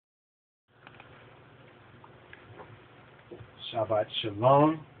Shabbat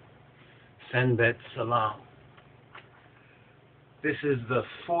Shalom, Senbet Salam. This is the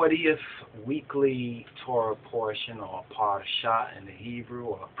 40th weekly Torah portion, or Parsha in the Hebrew,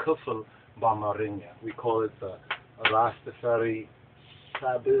 or Kufel Bamarinya. We call it the RASTAFARI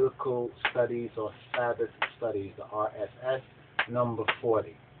Sabbath Studies, or Sabbath Studies, the RSS number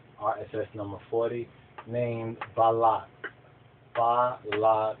 40. RSS number 40, named BALAK.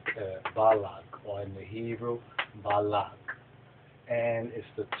 BALAK, or in the Hebrew, BALAK. And it's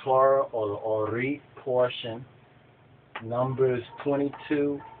the Torah or the Orit portion, Numbers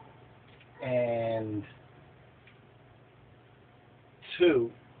 22 and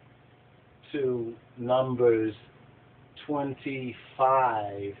 2 to Numbers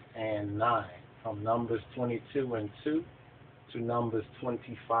 25 and 9. From Numbers 22 and 2 to Numbers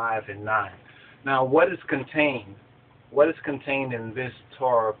 25 and 9. Now, what is contained? What is contained in this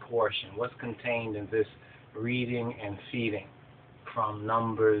Torah portion? What's contained in this reading and feeding from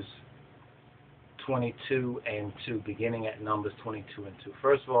Numbers 22 and 2, beginning at Numbers 22 and 2?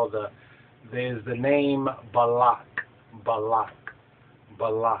 First of all, there's the name Balak,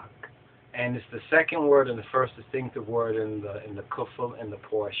 and it's the second word and the first distinctive word in the kufel, in the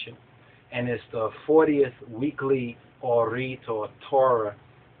portion, and it's the 40th weekly Orit or Torah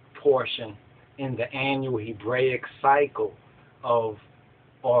portion in the annual Hebraic cycle of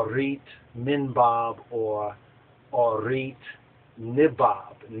Orit Minbab or Orit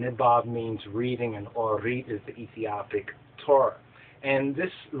Nibab. Nibab means reading, and Orit is the Ethiopic Torah. And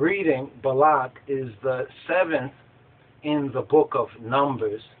this reading, Balak, is the 7th in the book of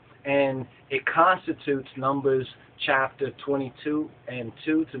Numbers, and it constitutes Numbers chapter 22 and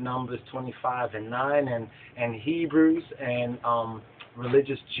 2 to Numbers 25 and 9, and Hebrews and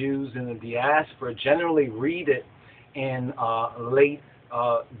religious Jews in the diaspora generally read it in late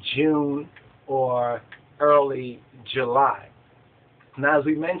June or early July. Now, as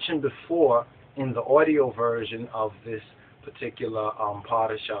we mentioned before in the audio version of this particular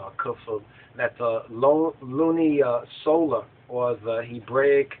Parasha Kufel, that the luni-solar or the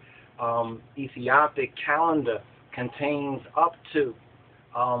Hebraic Ethiopic calendar contains up to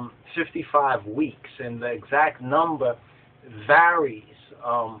 55 weeks, and the exact number varies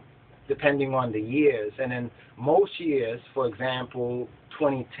depending on the years. And in most years, for example,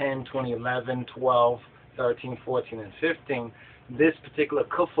 2010, 2011, 12, 13, 14, and 15, this particular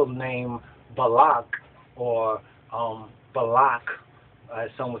kufel name Balak, or Balak, as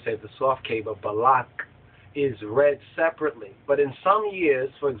some would say the soft K, but Balak, is read separately. But in some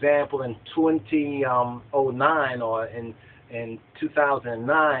years, for example, in 2009 or in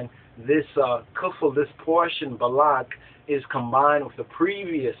 2009, this kufel, this portion Balak, is combined with the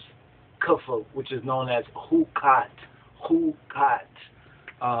previous kufel, which is known as Hukat,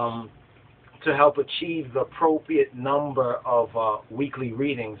 to help achieve the appropriate number of weekly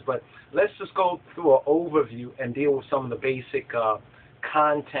readings. But let's just go through an overview and deal with some of the basic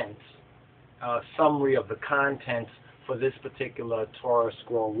contents, summary of the contents for this particular Torah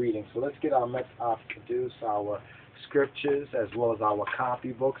scroll reading. So let's get our Metzaf Kedus, our scriptures, as well as our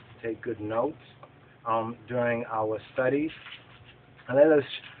copybooks to take good notes during our studies. And let us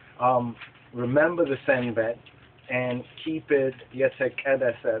remember the Senbet and keep it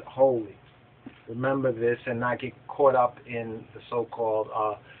Yetzek holy. Remember this and not get caught up in the so-called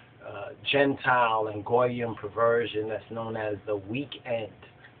Gentile and Goyim perversion that's known as the weekend.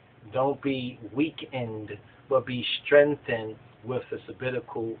 Don't be weakened, but be strengthened with the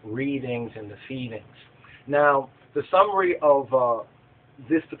sabbatical readings and the feedings. Now, the summary of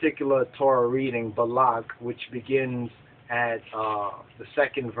this particular Torah reading, Balak, which begins at the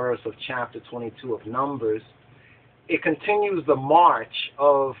second verse of chapter 22 of Numbers, it continues the march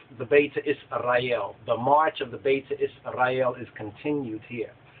of the Beit Israel. The march of the Beit Israel is continued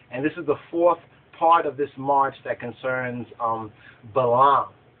here. And this is the fourth part of this march that concerns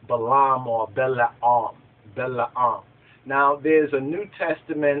Balaam or Balaam. Now, there's a New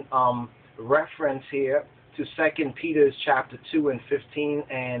Testament reference here to 2 Peter chapter 2 and 15,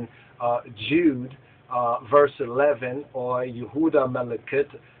 and Jude verse 11, or Yehuda Melekit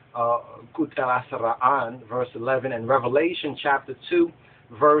verse 11, and Revelation chapter 2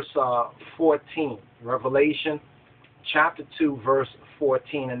 verse 14. Revelation chapter 2 verse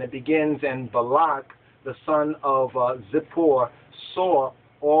 14, and it begins, and Balak the son of Zippor saw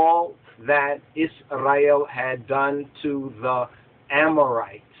all that Israel had done to the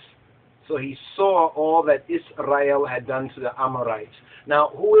Amorites. So he saw all that Israel had done to the Amorites.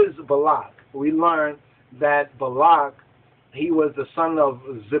 Now, who is Balak? We learn that Balak, he was the son of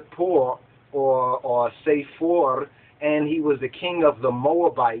Zippor or Sephor, and he was the king of the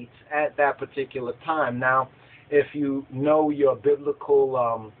Moabites at that particular time. Now, if you know your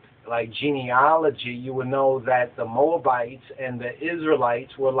biblical like genealogy, you would know that the Moabites and the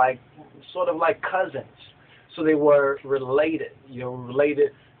Israelites were like sort of like cousins. So they were related,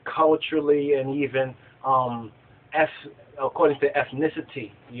 related culturally and even according to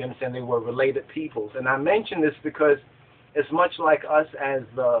ethnicity. You understand? They were related peoples. And I mention this because it's much like us as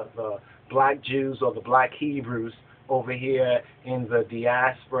the black Jews or the black Hebrews over here in the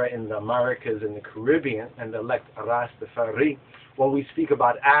diaspora in the Americas and the Caribbean and the elect RASTAFARI. When we speak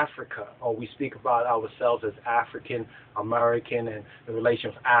about Africa, or we speak about ourselves as African American and the relation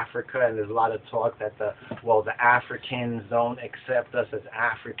of Africa, and there's a lot of talk that the Africans don't accept us as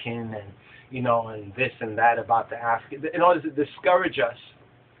African, and and this and that about the African, in order to discourage us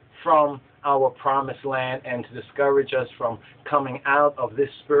from our promised land and to discourage us from coming out of this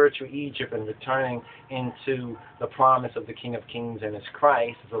spiritual Egypt and returning into the promise of the King of Kings and his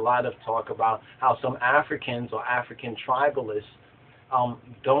Christ. There's a lot of talk about how some Africans or African tribalists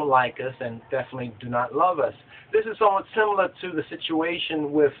don't like us and definitely do not love us. This is somewhat similar to the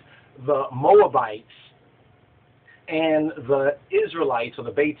situation with the Moabites and the Israelites, or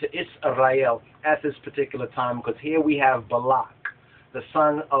the Beta Israel, at this particular time, because here we have Balak, the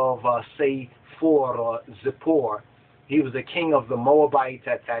son of Sephor or Zippor. He was the king of the Moabites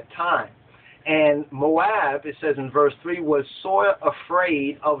at that time. And Moab, it says in verse 3, was so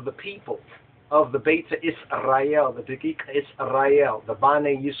afraid of the people, of the Beta Israel, the Begik Israel, the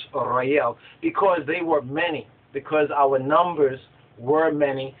Bane Yisrael, because they were many, because our numbers were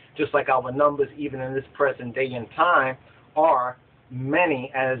many, just like our numbers even in this present day and time are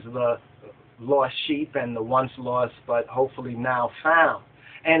many as the lost sheep and the once lost but hopefully now found.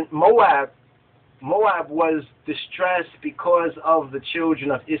 And Moab was distressed because of the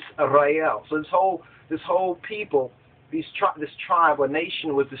children of Israel. So this whole people, this tribe or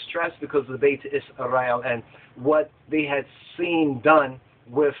nation was distressed because of the Beta Israel and what they had seen done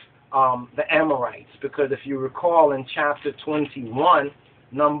with the Amorites. Because if you recall in chapter 21,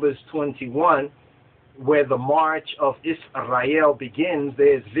 Numbers 21, where the march of Israel begins,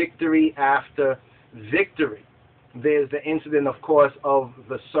 there's victory after victory. There's the incident, of course, of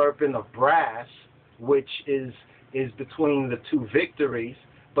the serpent of brass, which is between the two victories.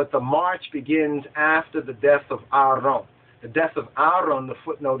 But the march begins after the death of Aaron. The death of Aaron, the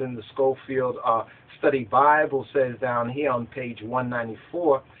footnote in the Schofield Study Bible says down here on page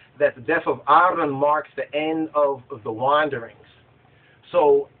 194, that the death of Aaron marks the end of the wanderings.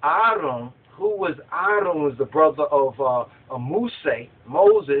 So Aaron, who was Aaron, was the brother of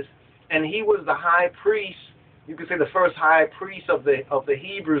Moses, and he was the high priest. You could say the first high priest of the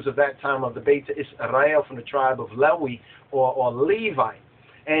Hebrews of that time, of the Beta Israel from the tribe of Lewi or Levi.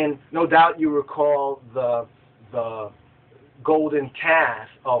 And no doubt you recall the golden calf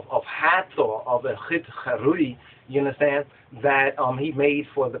of Hathor, of the Chit Charui, you understand, that he made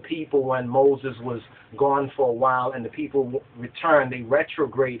for the people when Moses was gone for a while and the people returned. They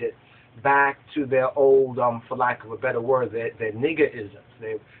retrograded back to their old, for lack of a better word, their niggerisms.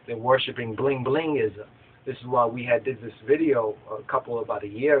 They're worshiping bling-blingism. This is why we did this video about a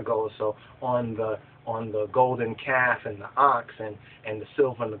year ago or so on the golden calf and the ox and the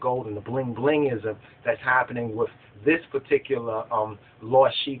silver and the gold and the bling-blingism that's happening with this particular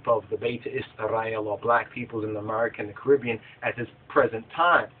lost sheep of the Beta Israel, or black peoples in America and the Caribbean at this present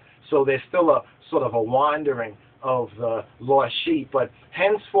time. So there's still a sort of a wandering of the lost sheep, but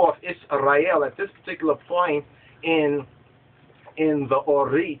henceforth Israel at this particular point in the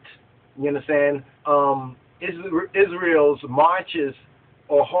Orit, you understand, Israel's marches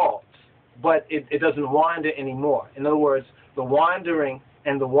or halts, but it doesn't wander anymore. In other words, the wandering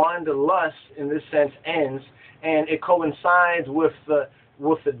and the wanderlust in this sense ends, and it coincides with the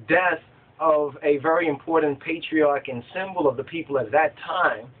death of a very important patriarch and symbol of the people at that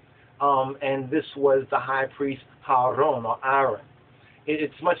time, and this was the high priest Aaron or Aaron.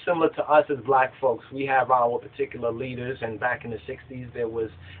 It's much similar to us as black folks. We have our particular leaders, and back in the 60s there was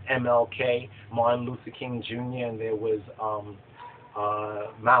MLK, Martin Luther King Jr., and there was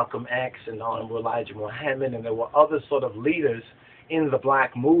Malcolm X and Honorable Elijah Muhammad, and there were other sort of leaders in the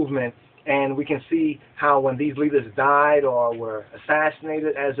black movement. And we can see how when these leaders died or were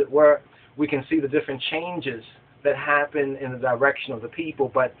assassinated, as it were, we can see the different changes that happen in the direction of the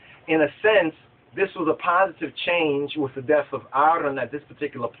people. But in a sense, this was a positive change with the death of Aaron at this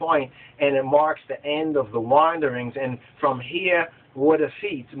particular point, and it marks the end of the wanderings. And from here, what the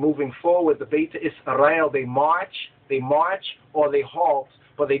feet moving forward, the Beta Israel, they march, or they halt,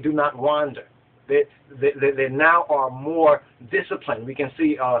 but they do not wander. They now are more disciplined. We can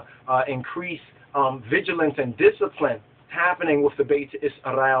see increased vigilance and discipline happening with the Beit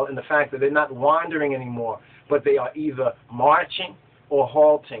Israel and the fact that they're not wandering anymore, but they are either marching or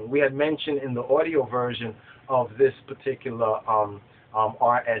halting. We had mentioned in the audio version of this particular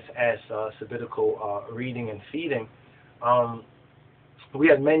RSS, Sabbatical Reading and Feeding, we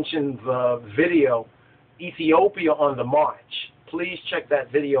had mentioned the video, Ethiopia on the March. Please check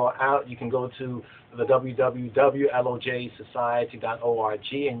that video out. You can go to the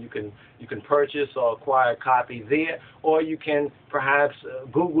www.lojsociety.org and you can purchase or acquire a copy there, or you can perhaps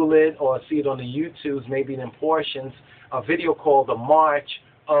Google it or see it on the YouTubes, maybe in portions, a video called The March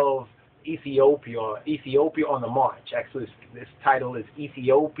of Ethiopia, or Ethiopia on the March. Actually, this title is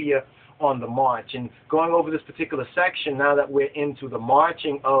Ethiopia on the March. And going over this particular section, now that we're into the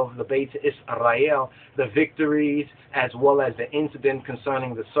marching of the Beit Israel, the victories, as well as the incident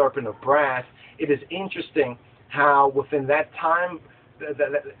concerning the serpent of brass, it is interesting how within that time,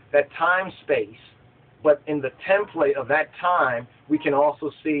 that time space, but in the template of that time, we can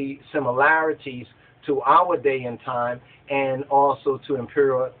also see similarities to our day and time, and also to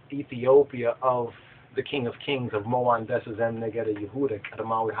Imperial Ethiopia of the King of Kings of Moan Desazem Negeda Yehuda,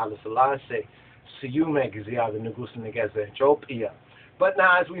 Kadamawi Halaselassie, Siyumek Ziad Nugus Negeza Ethiopia. But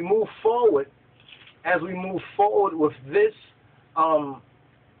now as we move forward with this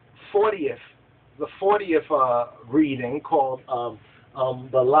 40th reading called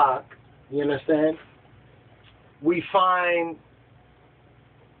Balak, you understand? We find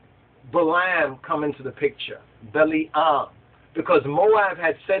Balaam come into the picture, Balaam, because Moab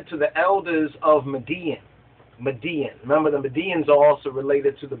had said to the elders of Midian, remember the Midians are also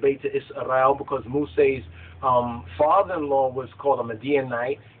related to the Beit Israel because Muse's father-in-law was called a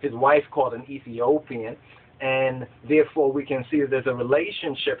Midianite, his wife called an Ethiopian, and therefore we can see that there's a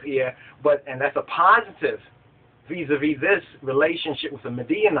relationship here, and that's a positive vis-a-vis this relationship with the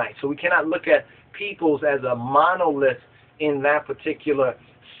Midianites. So we cannot look at peoples as a monolith in that particular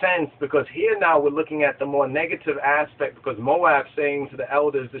sense, because here now we're looking at the more negative aspect, because Moab saying to the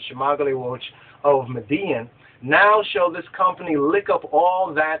elders, the Shemagaliwoch of Midian, now shall this company lick up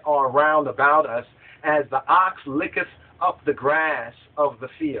all that are round about us, as the ox licketh up the grass of the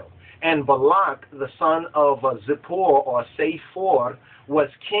field. And Balak, the son of Zippor or Sephor, was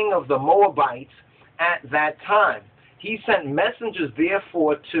king of the Moabites at that time. He sent messengers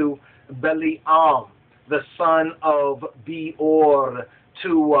therefore to Balaam, the son of Beor,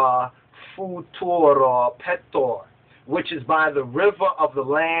 to Futor or Petor, which is by the river of the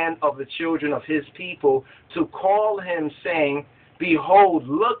land of the children of his people, to call him, saying, Behold,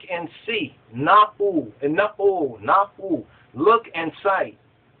 look and see, Nahu, look and sight,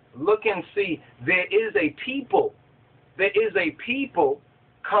 look and see, there is a people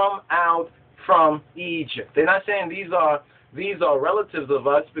come out from Egypt. They're not saying these are relatives of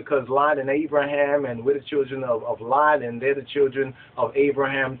us, because Lot and Abraham, and we're the children of Lot, and they're the children of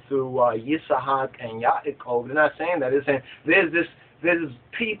Abraham through Yitzhak and Yaakov. They're not saying that. They're saying there's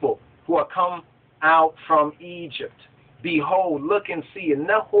people who are come out from Egypt. Behold, look and see.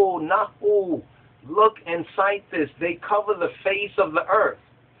 Nahu, look and sight this. They cover the face of the earth,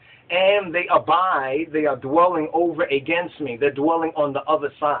 and they abide. They are dwelling over against me. They're dwelling on the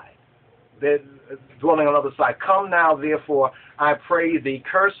other side. They're dwelling on the other side. Come now, therefore, I pray thee,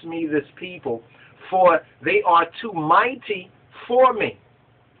 curse me this people, for they are too mighty for me.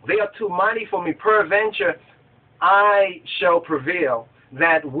 They are too mighty for me. Peradventure, I shall prevail,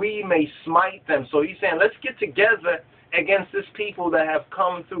 that we may smite them. So he's saying, let's get together against this people that have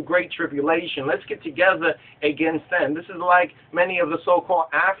come through great tribulation. Let's get together against them. This is like many of the so-called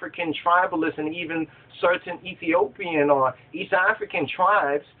African tribalists and even certain Ethiopian or East African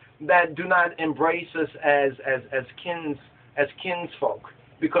tribes that do not embrace us as kinsfolk,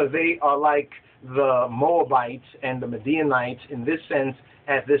 because they are like the Moabites and the Midianites in this sense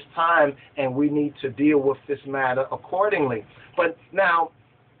at this time, and we need to deal with this matter accordingly. But now,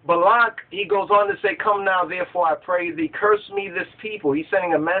 Balak, he goes on to say, come now, therefore, I pray thee, curse me this people. He's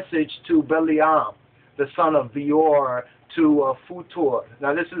sending a message to Balaam, the son of Beor, to Futur.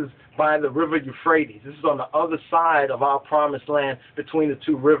 Now, this is by the river Euphrates. This is on the other side of our promised land, between the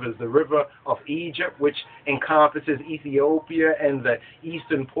two rivers, the river of Egypt, which encompasses Ethiopia and the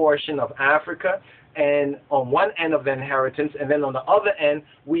eastern portion of Africa, and on one end of the inheritance, and then on the other end,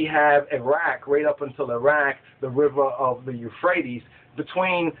 we have Iraq, right up until Iraq, the river of the Euphrates.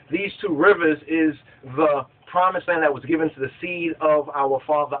 Between these two rivers is the promised land that was given to the seed of our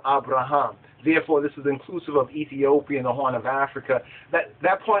father Abraham. Therefore, this is inclusive of Ethiopia and the Horn of Africa.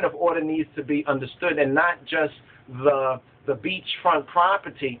 That point of order needs to be understood, and not just the beachfront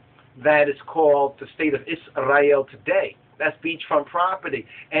property that is called the state of Israel today. That's beachfront property.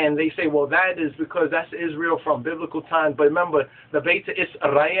 And they say, well, that is because that's Israel from biblical times. But remember, the Beta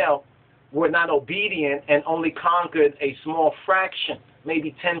Israel were not obedient and only conquered a small fraction,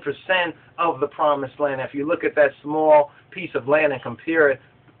 maybe 10% of the promised land. If you look at that small piece of land and compare it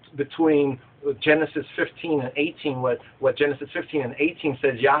between Genesis 15 and 18, what Genesis 15 and 18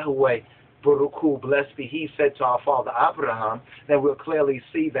 says, Yahweh, Baruch Hu, blessed be He, said to our father Abraham, then we'll clearly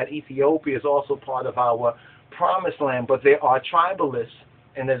see that Ethiopia is also part of our promised land. But there are tribalists,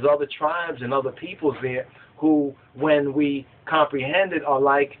 and there's other tribes and other peoples there who, when we comprehend it, are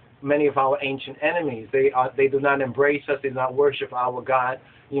like many of our ancient enemies. They do not embrace us. They do not worship our God.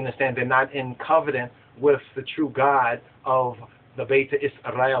 You understand? They're not in covenant with the true God of the Beta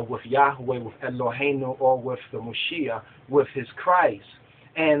Israel, with Yahweh, with Eloheinu, or with the Moshiach, with His Christ.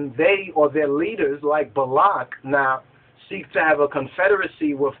 And they or their leaders, like Balak, now seek to have a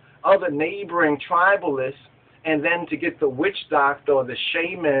confederacy with other neighboring tribalists, and then to get the witch doctor or the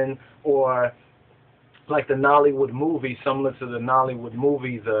shaman, or like the Nollywood movie, similar to the Nollywood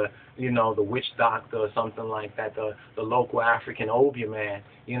movie, the witch doctor or something like that, the local African Obia man,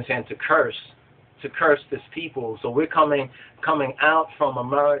 you understand, to curse this people. So we're coming out from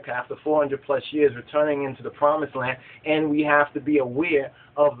America after 400 plus years, returning into the promised land, and we have to be aware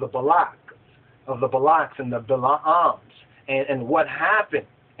of the Balaks and the Balaams, and what happened,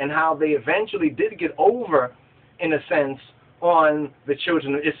 and how they eventually did get over, in a sense, on the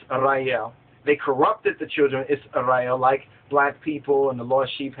children of Israel. They corrupted the children of Israel, like black people and the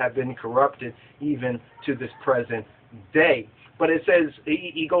lost sheep have been corrupted even to this present day. But it says,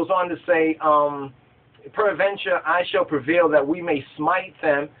 he goes on to say, peradventure I shall prevail that we may smite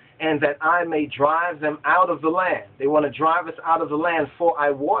them, and that I may drive them out of the land. They want to drive us out of the land, for I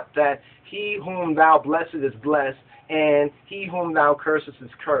wot that he whom thou blessest is blessed, and he whom thou cursest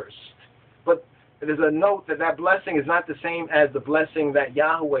is cursed. But there's a note that blessing is not the same as the blessing that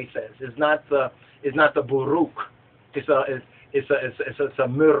Yahweh says. It's not the Baruch. It's a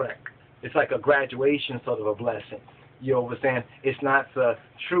murek. It's like a graduation sort of a blessing. You understand? It's not the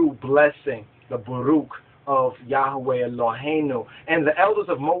true blessing, the Baruch of Yahweh Eloheinu. And the elders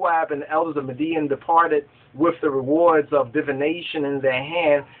of Moab and the elders of Midian departed with the rewards of divination in their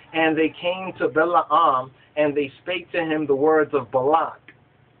hand, and they came to Balaam, and they spake to him the words of Balak.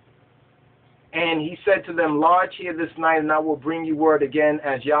 And he said to them, lodge here this night, and I will bring you word again,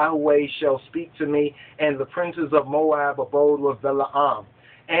 as Yahweh shall speak to me. And the princes of Moab abode with Balaam.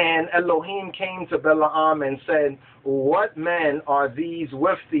 And Elohim came to Balaam and said, what men are these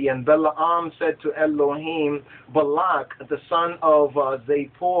with thee? And Balaam said to Elohim, Balak, the son of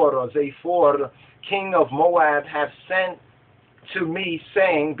Zippor, king of Moab, hath sent to me,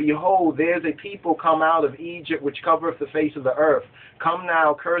 saying, behold, there's a people come out of Egypt, which covereth the face of the earth. Come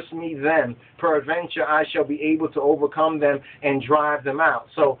now, curse me them. Peradventure I shall be able to overcome them and drive them out.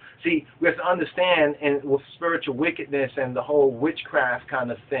 So, see, we have to understand, with spiritual wickedness and the whole witchcraft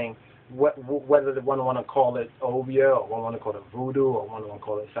kind of thing, whether one want to call it Ovia, or one want to call it Voodoo, or one want to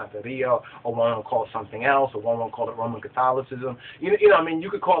call it Santeria, or one want to call it something else, or one want to call it Roman Catholicism. You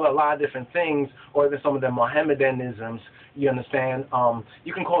could call it a lot of different things, or even some of them Mohammedanisms. You understand?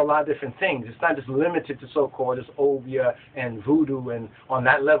 You can call a lot of different things. It's not just limited to so-called as Ovia and Voodoo and on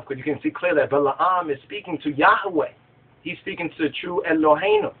that level, because you can see clearly that Balaam is speaking to Yahweh. He's speaking to the true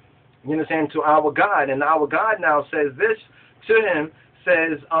Eloheinu. You understand? To our God. And our God now says this to him,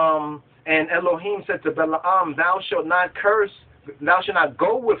 says, and Elohim said to Balaam, thou shalt not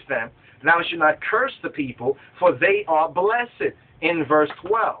go with them, thou shalt not curse the people, for they are blessed, in verse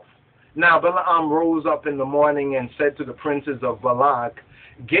 12. Now Balaam rose up in the morning and said to the princes of Balak,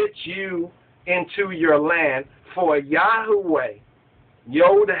 get you into your land, for Yahweh,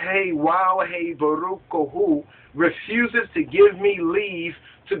 Yod-Heh, Waw-Heh, Baruch Hu, refuses to give me leave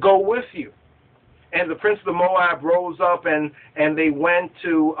to go with you. And the prince of Moab rose up, and they went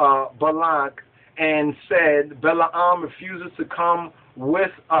to Balak and said, Balaam refuses to come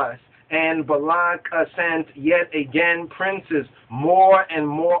with us. And Balak sent yet again princes more and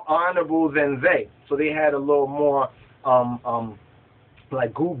more honorable than they. So they had a little more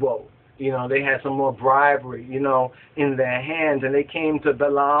like gubo. They had some more bribery, in their hands. And they came to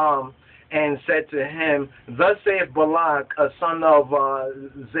Balaam and said to him, thus saith Balak, a son of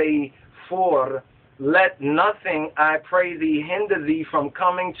Zippor, let nothing, I pray thee, hinder thee from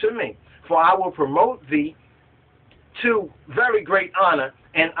coming to me, for I will promote thee to very great honor,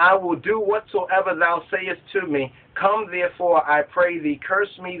 and I will do whatsoever thou sayest to me. Come therefore, I pray thee,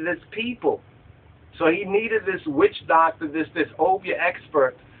 curse me this people. So he needed this witch doctor, this Obia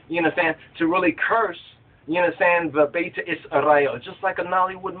expert, to really curse You understand? The Beta Israel, just like a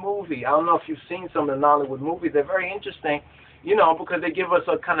Nollywood movie. I don't know if you've seen some of the Nollywood movies. They're very interesting, you know, because they give us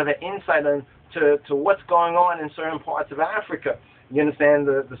a kind of an insight into what's going on in certain parts of Africa. You understand?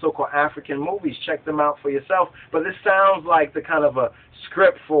 The so-called African movies. Check them out for yourself. But this sounds like the kind of a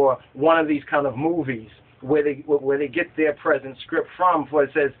script for one of these kind of movies where they get their present script from. For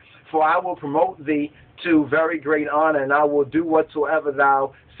it says, "For I will promote thee to very great honor, and I will do whatsoever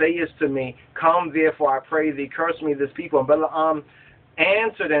thou sayest to me. Come therefore, I pray thee, curse me this people." And Balaam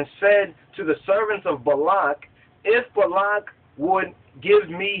answered and said to the servants of Balak, "If Balak would give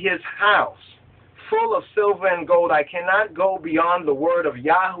me his house full of silver and gold, I cannot go beyond the word of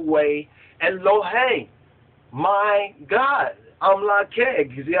Yahweh Elohei, my God."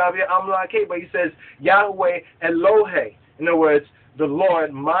 Amlake, but he says Yahweh Elohei. In other words, the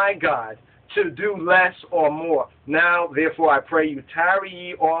Lord my God, to do less or more. Now, therefore, I pray you, tarry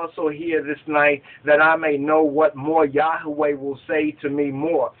ye also here this night, that I may know what more Yahweh will say to me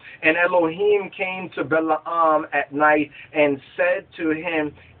more. And Elohim came to Balaam at night and said to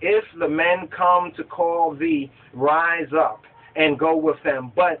him, "If the men come to call thee, rise up and go with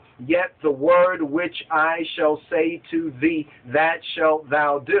them. But yet the word which I shall say to thee, that shalt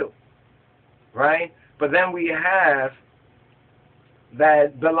thou do." Right? But then we have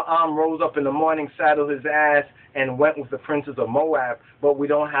that Balaam rose up in the morning, saddled his ass, and went with the princes of Moab, but we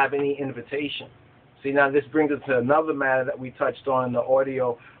don't have any invitation. See, now this brings us to another matter that we touched on in the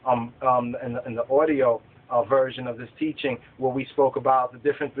audio, in the audio version of this teaching, where we spoke about the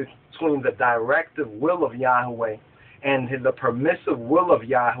difference between the directive will of Yahweh and the permissive will of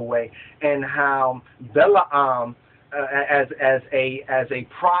Yahweh, and how Balaam, as a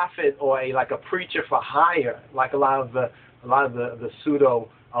prophet or like a preacher for hire, like a lot of the pseudo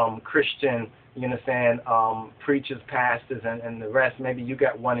Christian, you understand, preachers, pastors, and the rest. Maybe you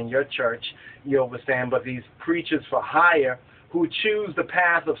got one in your church, you understand, but these preachers for hire who choose the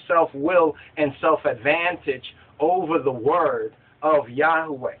path of self-will and self-advantage over the word of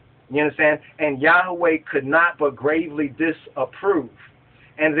Yahweh. You understand? And Yahweh could not but gravely disapprove.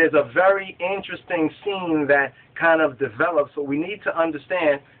 And there's a very interesting scene that kind of develops. So we need to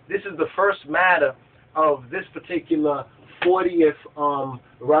understand this is the first matter of this particular 40th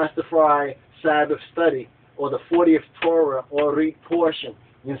Rastafari Sabbath study, or the 40th Torah Orit portion.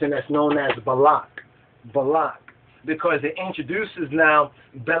 You understand? That's known as Balak. Because it introduces now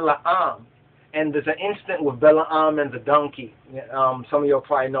Balaam. And there's an incident with Balaam and the donkey. Some of you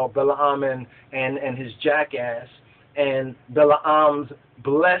probably know Balaam and his jackass, and Balaam's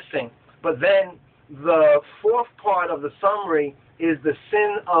blessing. But then the fourth part of the summary is the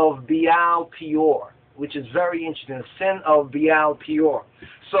sin of Baal Peor, which is very interesting, the sin of Baal Peor.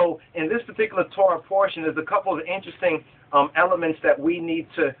 So in this particular Torah portion, there's a couple of interesting elements that we need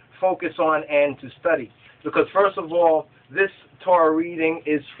to focus on and to study. Because first of all, this Torah reading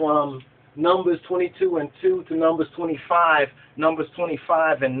is from Numbers 22:2 to Numbers 25, Numbers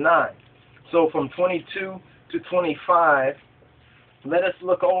 25 and 9. So from 22 to 25, let us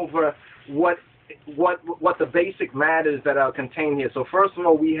look over what the basic matters that are contained here. So first of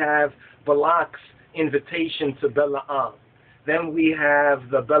all, we have Balak's invitation to Balaam. Then we have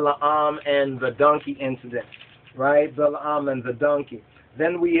the Balaam and the donkey incident, right? Balaam and the donkey.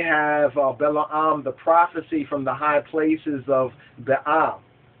 Then we have Balaam, the prophecy from the high places of Baal,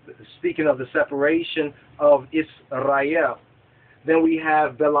 speaking of the separation of Israel. Then we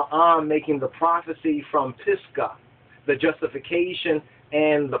have Balaam making the prophecy from Pisgah, the justification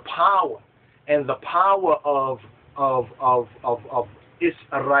and the power of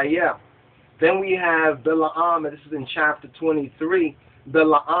Israel. Then we have Balaam, and this is in chapter 23,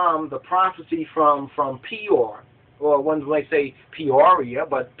 Balaam, the prophecy from Peor, or one might say Peoria,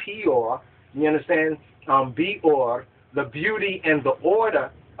 but Peor, you understand, Beor, the beauty and the order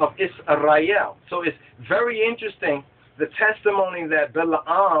of Israel. So it's very interesting, the testimony that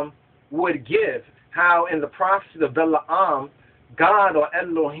Balaam would give, how in the prophecy of Balaam, God, or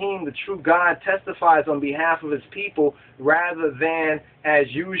Elohim, the true God, testifies on behalf of his people rather than as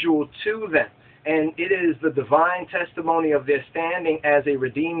usual to them. And it is the divine testimony of their standing as a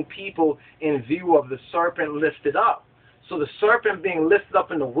redeemed people in view of the serpent lifted up. So the serpent being lifted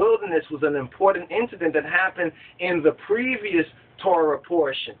up in the wilderness was an important incident that happened in the previous Torah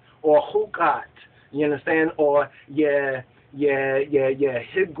portion, or Hukat, you understand, or Higu,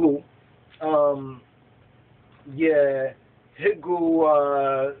 Higu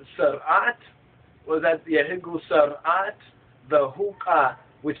Sarat, was that Higu Sarat, the Hukah,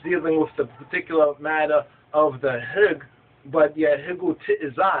 which dealing with the particular matter of the Hig, but Higu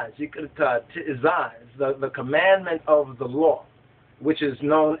Ti'izaz, the commandment of the law, which is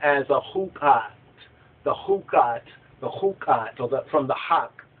known as a Hukat, the hukat, or from the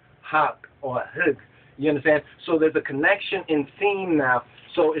hak, or hug. You understand? So there's a connection in theme now.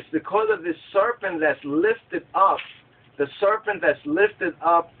 So it's because of this serpent that's lifted up, the serpent that's lifted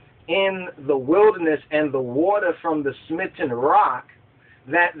up in the wilderness and the water from the smitten rock,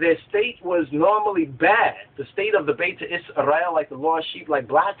 that their state was normally bad. The state of the Beta Israel, like the lost sheep, like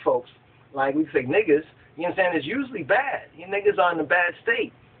black folks, like we say niggers, you understand, is usually bad. You niggers are in a bad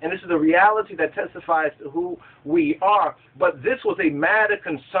state. And this is the reality that testifies to who we are. But this was a matter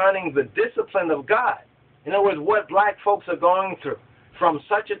concerning the discipline of God. In other words, what black folks are going through from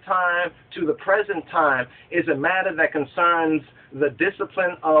such a time to the present time is a matter that concerns the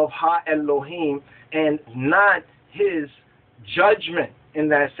discipline of Ha-Elohim and not his judgment in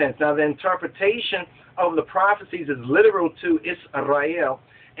that sense. Now, the interpretation of the prophecies is literal to Israel,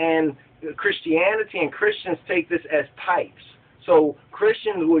 and Christianity and Christians take this as types. So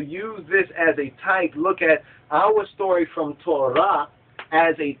Christians will use this as a type, look at our story from Torah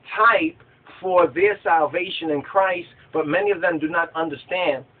as a type for their salvation in Christ, but many of them do not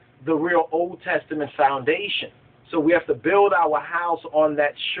understand the real Old Testament foundation. So we have to build our house on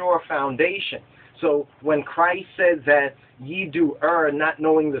that sure foundation. So when Christ said that ye do err, not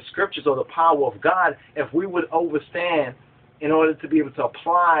knowing the scriptures or the power of God, if we would overstand in order to be able to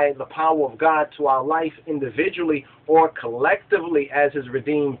apply the power of God to our life individually or collectively as his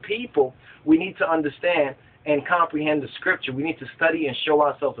redeemed people, we need to understand and comprehend the scripture. We need to study and show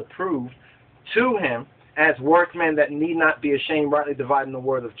ourselves approved to him as workmen that need not be ashamed, rightly dividing the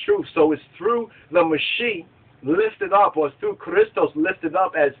word of truth. So it's through the Mashiach lifted up, or it's through Christos lifted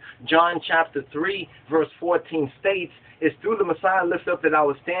up, as John chapter 3 verse 14 states, it's through the Messiah lifted up that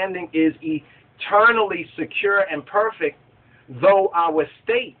our standing is eternally secure and perfect, though our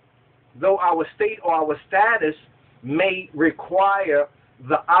state or our status may require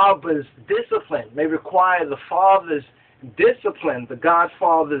the Abba's discipline, may require the Father's discipline, the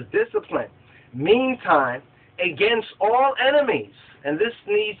Godfather's discipline. Meantime, against all enemies, and this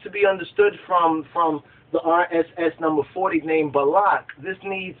needs to be understood from the RSS number 40 named Balak, this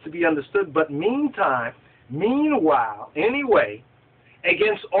needs to be understood, but meantime, meanwhile, anyway,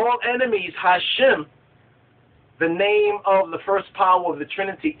 against all enemies, Hashem, the name of the first power of the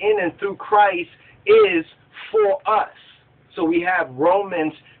Trinity in and through Christ, is for us. So we have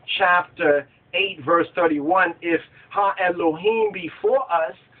Romans chapter 8 verse 31, if Ha-Elohim be for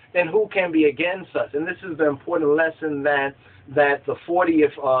us, then who can be against us? And this is the important lesson that the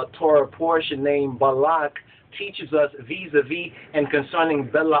 40th Torah portion named Balak teaches us vis-a-vis and concerning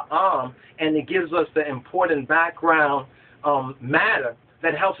Balaam, and it gives us the important background matter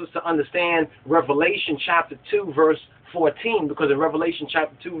that helps us to understand Revelation chapter 2 verse 14, because in Revelation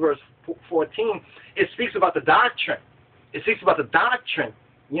chapter 2 verse 14 it speaks about the doctrine. It speaks about the doctrine,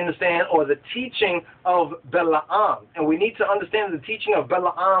 you understand, or the teaching of Balaam. And we need to understand the teaching of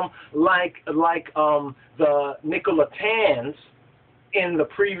Balaam like the Nicolaitans in the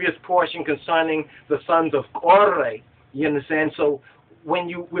previous portion concerning the sons of Korah. You understand? So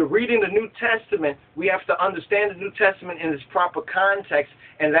when we're reading the New Testament, we have to understand the New Testament in its proper context,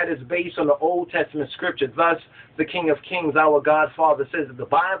 and that is based on the Old Testament scripture. Thus, the King of Kings, our Godfather, says that the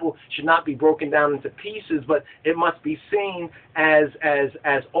Bible should not be broken down into pieces, but it must be seen as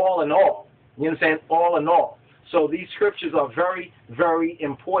all in all. You understand? All in all. So these scriptures are very, very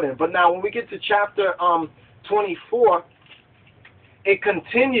important. But now when we get to chapter 24, it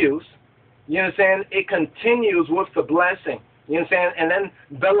continues, you understand? It continues with the blessing. You understand? And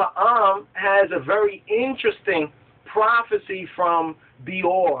then Balaam has a very interesting prophecy from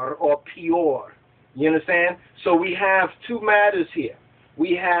Beor or Peor. You understand? So we have two matters here.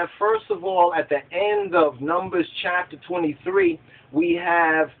 We have, first of all, at the end of Numbers chapter 23, we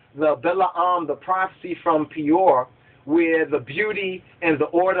have the Balaam, the prophecy from Peor, where the beauty and the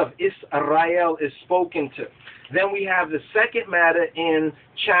order of Israel is spoken to. Then we have the second matter in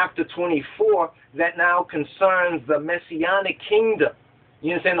chapter 24 that now concerns the Messianic kingdom.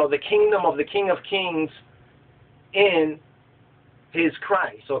 You understand? Or the kingdom of the King of Kings in his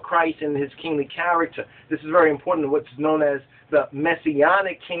Christ, or Christ in his kingly character. This is very important, what's known as the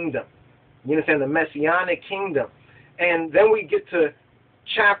Messianic kingdom. You understand? The Messianic kingdom. And then we get to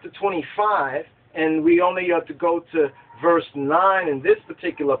chapter 25, and we only have to go to verse 9 in this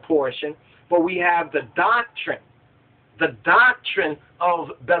particular portion, but we have the doctrine of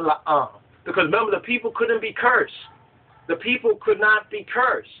Balaam. Because remember, the people couldn't be cursed. The people could not be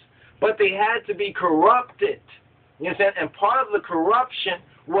cursed, but they had to be corrupted. You understand? And part of the corruption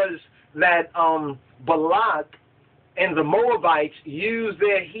was that Balak and the Moabites used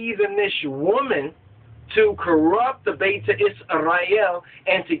their heathenish woman to corrupt the Beta Israel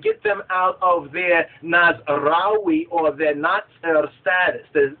and to get them out of their Nazarawi or their Nazar status,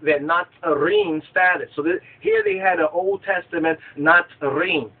 their Nazarim status. So here they had an Old Testament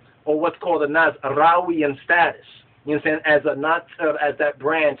Nazarim, or what's called a Nazarawian status. You understand? As a Nazar, as that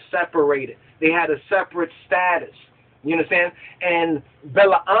branch separated. They had a separate status. You understand? And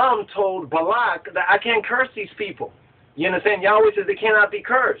Balaam told Balak that I can't curse these people. You understand? Yahweh says they cannot be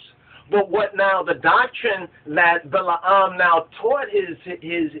cursed. But what now? The doctrine that Balaam now taught his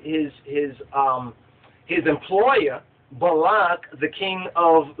employer, Balak, the king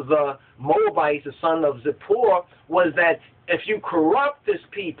of the Moabites, the son of Zippor, was that if you corrupt this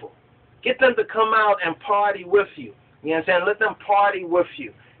people, get them to come out and party with you. You understand? Let them party with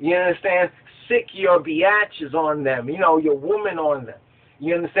you. You understand? Sick your biatches on them. You know, your woman on them.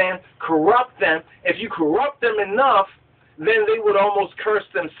 You understand? Corrupt them. If you corrupt them enough, then they would almost curse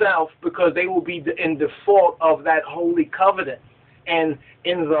themselves because they will be in default of that holy covenant. And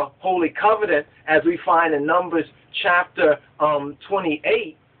in the holy covenant, as we find in Numbers chapter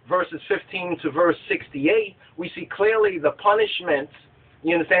 28, verses 15 to verse 68, we see clearly the punishments,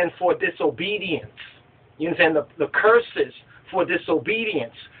 you understand, for disobedience. You understand, the curses for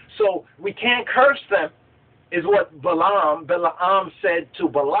disobedience. So we can't curse them, is what Balaam said to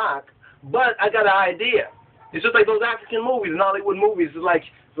Balak. But I got an idea. It's just like those African movies and Hollywood movies. It's like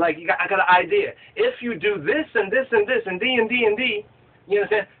I got an idea. If you do this and this and this and D and D and D, you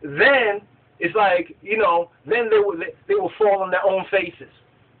understand? Then it's like, you know, then they will fall on their own faces,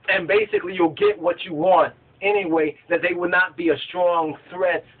 and basically you'll get what you want anyway. That they will not be a strong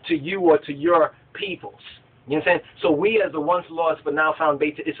threat to you or to your peoples. You understand? So we, as the once lost but now found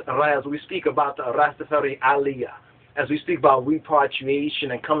Beta Israel, as we speak about the Rastafari Aliyah, as we speak about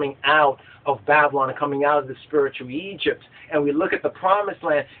repatriation and coming out of Babylon and coming out of the spiritual Egypt, and we look at the promised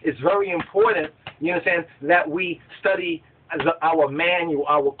land, it's very important, you understand, that we study our manual,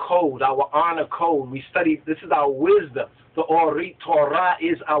 our code, our honor code. We study, this is our wisdom. The Amharic Torah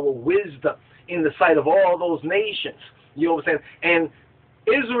is our wisdom in the sight of all those nations. You understand? And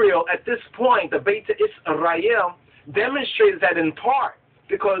Israel, at this point, the Beta Israel, demonstrated that in part,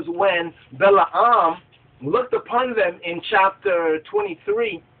 because when Balaam looked upon them in chapter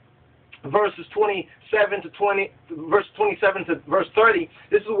 23, verses 27 to verse 30,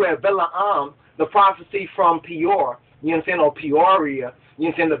 this is where Balaam, the prophecy from Peor, you understand, or Peoria, you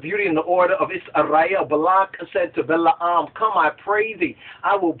understand, the beauty and the order of Israel, Balak said to Balaam, come, I pray thee,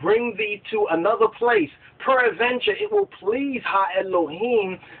 I will bring thee to another place. Peradventure it will please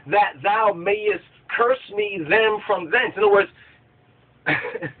Ha-Elohim that thou mayest curse me them from thence. In other words,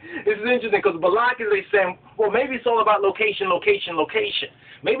 this is interesting because Balak is saying, well, maybe it's all about location.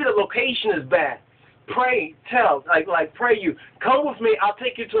 Maybe the location is bad. Pray, tell, like pray you. Come with me, I'll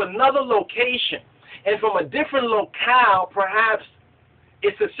take you to another location. And from a different locale, perhaps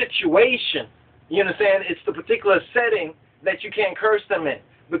it's a situation. You understand? It's the particular setting that you can't curse them in.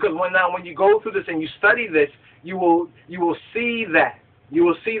 Because when you go through this and you study this, you will see that. You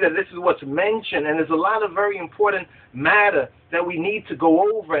will see that this is what's mentioned, and there's a lot of very important matter that we need to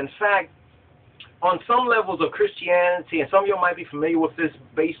go over. In fact, on some levels of Christianity, and some of you might be familiar with this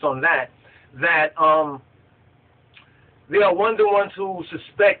based on that there are ones who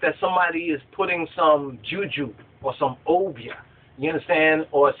suspect that somebody is putting some juju or some obia, you understand,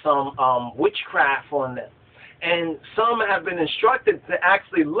 or some witchcraft on them. And some have been instructed to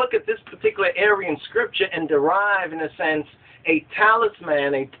actually look at this particular area in Scripture and derive, in a sense, a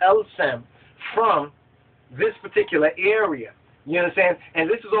talisman, a telsem, from this particular area. You understand? And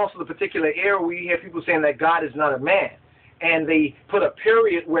this is also the particular area where you hear people saying that God is not a man. And they put a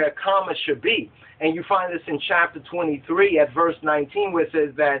period where a comma should be. And you find this in chapter 23 at verse 19 where it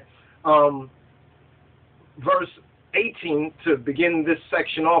says that, verse 18, to begin this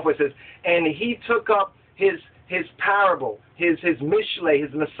section off, where it says, and he took up his parable, his mishle,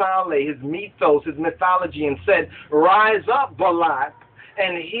 his misale, his mythos, his mythology, and said, rise up, Balak,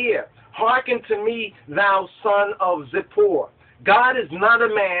 and hear. Hearken to me, thou son of Zippor. God is not a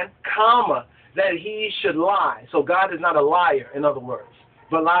man, comma, that he should lie. So God is not a liar, in other words.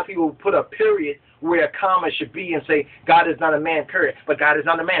 But a lot of people put a period where a comma should be and say, God is not a man, period. But God is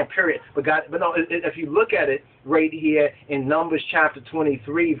not a man, period. But no, if you look at it right here in Numbers chapter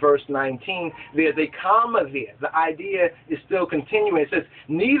 23, verse 19, there's a comma there. The idea is still continuing. It says,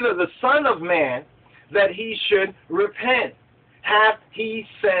 neither the Son of Man that he should repent. Hath he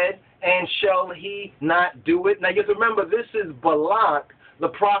said, and shall he not do it? Now you have to remember, this is Balak, the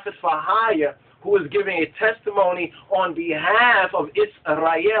prophet for hire, who is giving a testimony on behalf of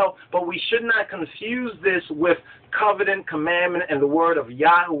Israel, but we should not confuse this with covenant, commandment, and the word of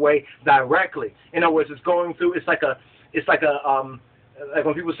Yahweh directly. In other words, it's going through, like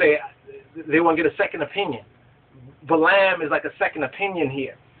when people say they want to get a second opinion. Balaam is like a second opinion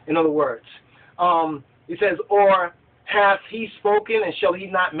here. In other words, he says, or hath he spoken, and shall he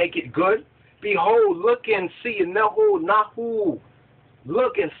not make it good? Behold, look and see, nahu,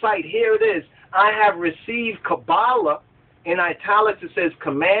 look and sight, here it is. I have received Kabbalah, in italics it says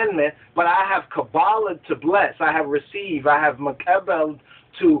commandment, but I have Kabbalah to bless. I have received, I have makabel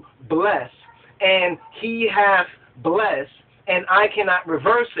to bless, and he hath blessed, and I cannot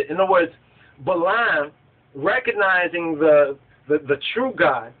reverse it. In other words, Balaam, recognizing the true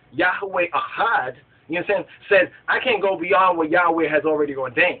God, Yahweh Ahad, you understand, said, I can't go beyond what Yahweh has already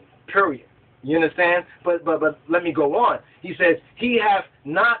ordained, period. You understand? But let me go on. He says, he hath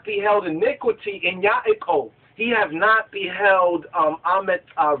not beheld iniquity in Yaakov. He hath not beheld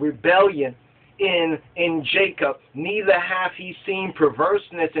rebellion in Jacob. Neither hath he seen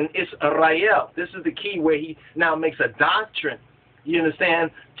perverseness in Israel. This is the key where he now makes a doctrine, you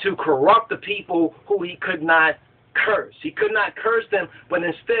understand, to corrupt the people who he could not curse. He could not curse them, but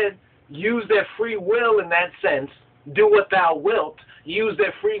instead use their free will in that sense. Do what thou wilt. Use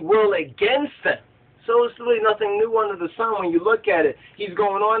their free will against them. So it's really nothing new under the sun when you look at it. He's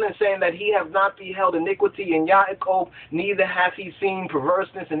going on and saying that he have not beheld iniquity in Yaakov, neither hath he seen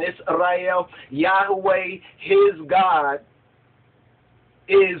perverseness in Israel. Yahweh, his God,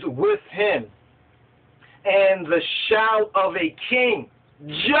 is with him. And the shout of a king,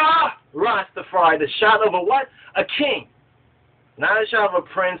 Jah Rastafari, the shout of a what? A king. Not the shout of a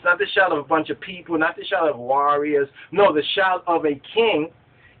prince, not the shout of a bunch of people, not the shout of warriors. No, the shout of a king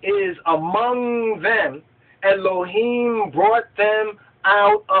is among them. Elohim brought them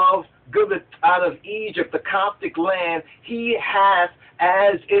out of Egypt, the Coptic land. He hath,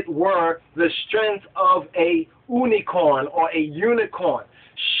 as it were, the strength of a unicorn or a unicorn.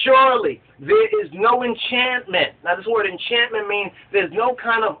 Surely there is no enchantment. Now this word enchantment means there's no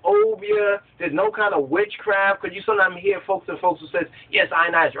kind of obeah, there's no kind of witchcraft, because you sometimes hear folks who says, yes,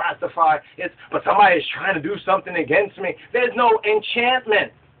 I know it's Rastafari, but somebody is trying to do something against me. There's no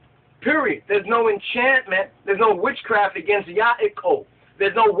enchantment. Period. There's no enchantment. There's no witchcraft against Yaakov.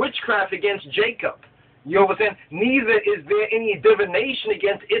 There's no witchcraft against Jacob. You know what I'm saying? Neither is there any divination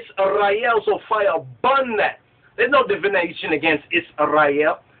against Israel, so fire burn that. There's no divination against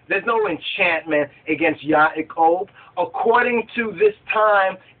Israel. There's no enchantment against Yaakov. According to this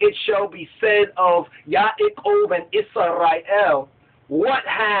time, it shall be said of Yaakov and Israel, what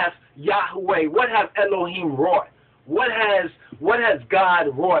hath Yahweh, what hath Elohim wrought? What has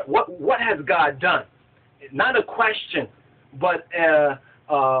God wrought? What has God done? Not a question, but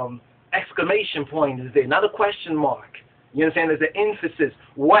exclamation point is there. Not a question mark. You understand? There's an emphasis.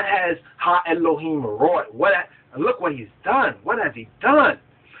 What has Ha Elohim wrought? Look what he's done. What has he done?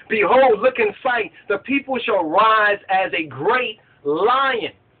 Behold, look in sight. The people shall rise as a great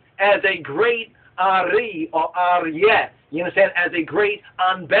lion, as a great Ari or Aryeh. You understand? As a great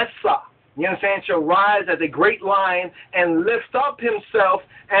Anbessa. You understand? Shall rise as a great lion and lift up himself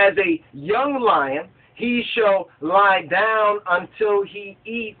as a young lion. He shall lie down until he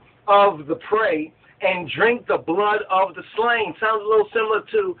eat of the prey and drink the blood of the slain. Sounds a little similar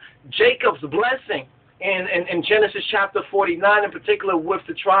to Jacob's blessing in Genesis chapter 49, in particular with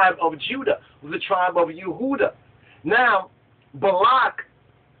the tribe of Judah, with the tribe of Yehuda. Now, Balak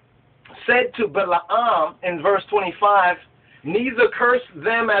said to Balaam in verse 25, neither curse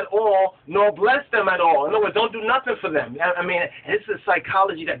them at all, nor bless them at all. In other words, don't do nothing for them. I mean, it's a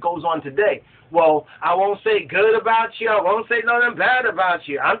psychology that goes on today. Well, I won't say good about you. I won't say nothing bad about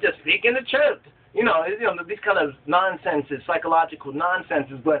you. I'm just speaking the truth. You know, these kind of nonsenses, psychological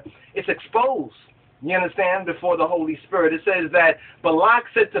nonsenses, but it's exposed. You understand? Before the Holy Spirit. It says that Balak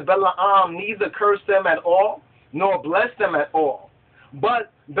said to Balaam, neither curse them at all, nor bless them at all.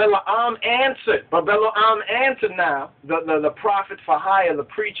 But Balaam answered now, the prophet for hire, the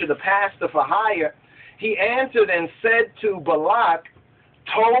preacher, the pastor for hire, he answered and said to Balak,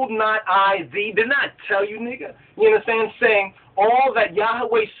 told not I thee, did not tell you, nigga, you understand, saying, all that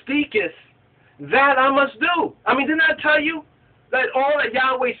Yahweh speaketh, that I must do. I mean, didn't I tell you that all that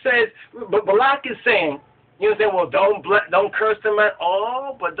Yahweh says, but Balak is saying, you understand, well, don't curse them at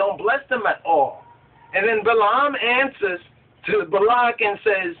all, but don't bless them at all. And then Balaam answers to Balak and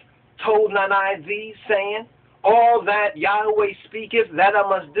says, told not I thee, saying, all that Yahweh speaketh, that I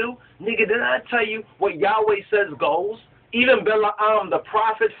must do. Nigga, didn't I tell you what Yahweh says goes? Even Balaam, the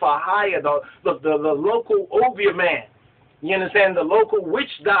prophet for hire, the local Obeah man, You understand? The local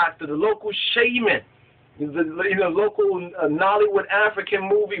witch doctor, the local shaman, the local Nollywood African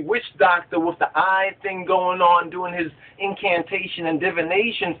movie witch doctor with the eye thing going on, doing his incantation and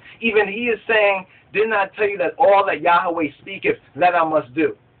divinations. Even he is saying, didn't I tell you that all that Yahweh speaketh, that I must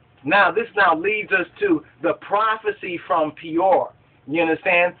do? Now, this now leads us to the prophecy from Peor. You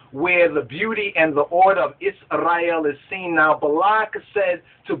understand? Where the beauty and the order of Israel is seen. Now, Balak said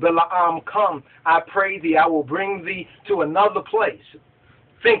to Balaam, come, I pray thee, I will bring thee to another place.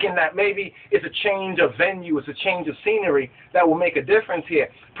 Thinking that maybe it's a change of venue, it's a change of scenery that will make a difference here.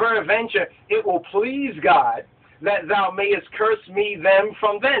 Peradventure, it will please God that thou mayest curse me them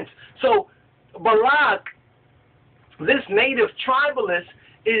from thence. So, Balak, this native tribalist,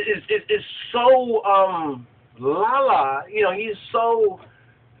 is so lala, he's so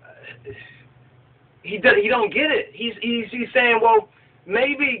he don't get it. He's saying, well,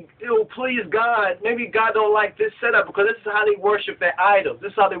 maybe it will please God. Maybe God don't like this setup because this is how they worship their idols. This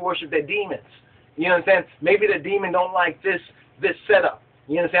is how they worship their demons. You know what I'm saying? Maybe the demon don't like this setup.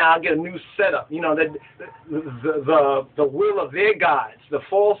 You know what I'm saying? I'll get a new setup. The will of their gods, the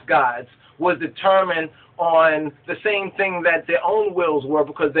false gods, was determined on the same thing that their own wills were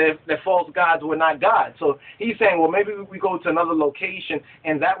because their false gods were not God. So he's saying, well, maybe we go to another location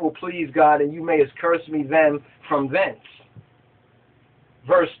and that will please God and you may curse me them from thence.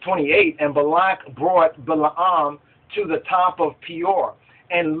 Verse 28, and Balak brought Balaam to the top of Peor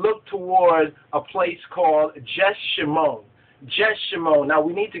and looked toward a place called Jeshimon. Jeshimon. Now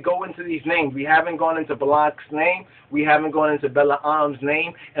we need to go into these names. We haven't gone into Balak's name. We haven't gone into Balaam's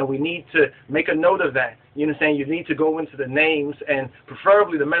name, and we need to make a note of that. You understand? You need to go into the names, and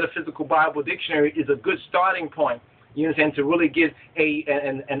preferably the Metaphysical Bible Dictionary is a good starting point. You understand? To really get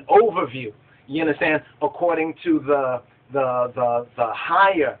an overview. You understand? According to the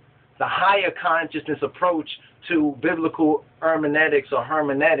higher consciousness approach to biblical hermeneutics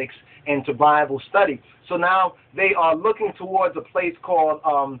and to Bible study. So now they are looking towards a place called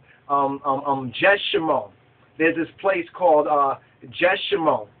Jeshimon. There's this place called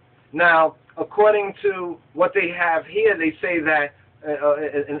Jeshimon. Now, according to what they have here, they say that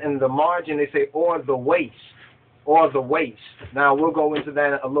in the margin they say or the waist. Now we'll go into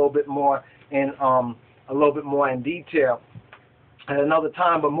that a little bit more in detail at another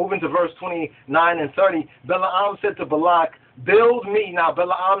time. But moving to verse 29 and 30, Balaam said to Balak, build me. Now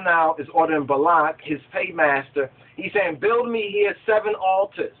Balaam now is ordering Balak, his paymaster. He's saying, build me here 7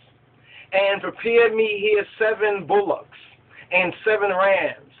 altars and prepare me here 7 bullocks and 7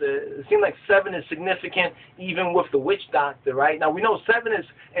 rams. It seems like 7 is significant even with the witch doctor, right? Now we know 7 is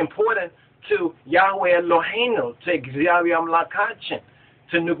important to Yahweh Eloheinu, to Gziariam Lakachin,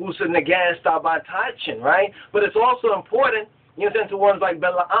 to Nugusa Nagasta Batachin, right? But it's also important, you understand, to ones like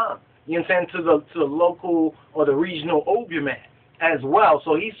Balaam, you understand, to the local or the regional Obuman as well.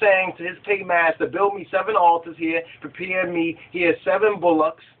 So he's saying to his paymaster, build me 7 altars here, prepare me here 7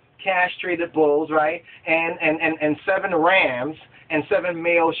 bullocks, castrated bulls, right, and 7 rams and 7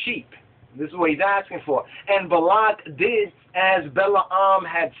 male sheep. This is what he's asking for. And Balak did as Balaam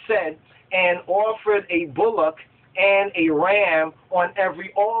had said and offered a bullock and a ram on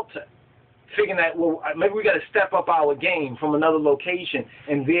every altar. Figuring that, well, maybe we got to step up our game from another location,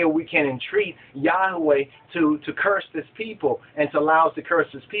 and there we can entreat Yahweh to curse this people and to allow us to curse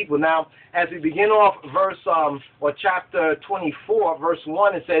this people. Now, as we begin off chapter 24, verse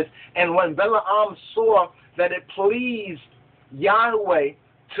 1, it says, and when Balaam saw that it pleased Yahweh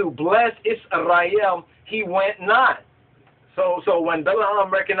to bless Israel, he went not. So when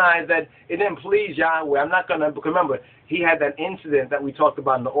Balaam recognized that it didn't please Yahweh, I'm not going to, remember, he had that incident that we talked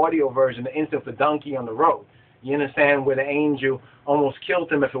about in the audio version, the incident of the donkey on the road. You understand, where the angel almost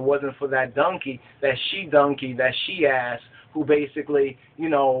killed him if it wasn't for that donkey, that she-ass, who basically,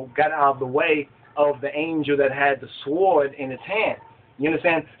 got out of the way of the angel that had the sword in its hand. You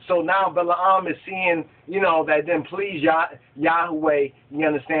understand? So now Balaam is seeing, that it didn't please Yahweh, you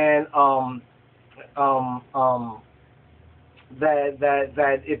understand,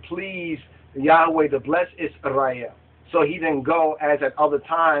 that it pleased Yahweh to bless Israel. So he didn't go as at other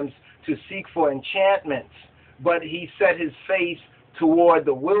times to seek for enchantments, but he set his face toward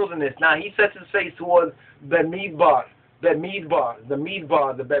the wilderness. Now he sets his face toward the Midbar,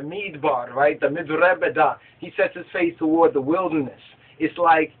 right? The Midrebedah. He sets his face toward the wilderness. It's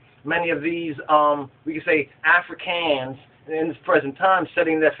like many of these, we could say, Africans in this present time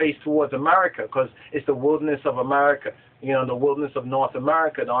setting their face towards America because it's the wilderness of America. You know, the wilderness of North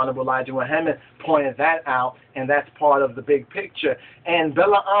America. The Honorable Elijah Muhammad pointed that out, and that's part of the big picture. And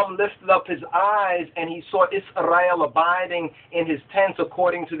Balaam lifted up his eyes, and he saw Israel abiding in his tents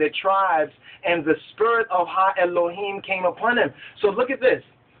according to their tribes, and the spirit of Ha-Elohim came upon him. So look at this.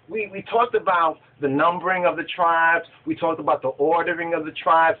 We talked about the numbering of the tribes. We talked about the ordering of the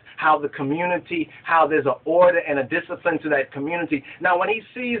tribes, how the community, how there's an order and a discipline to that community. Now, when he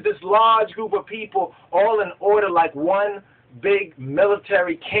sees this large group of people all in order like one big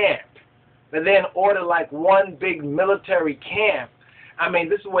military camp, and then order like one big military camp, I mean,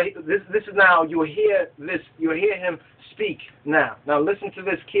 this is what this is now. You'll hear him speak now. Now, listen to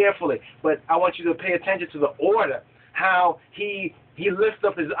this carefully. But I want you to pay attention to the order, how he lifted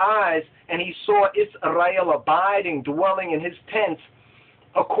up his eyes, and he saw Israel abiding, dwelling in his tents,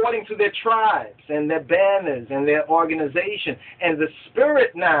 according to their tribes and their banners and their organization. And the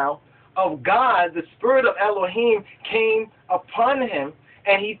spirit now of God, the spirit of Elohim, came upon him,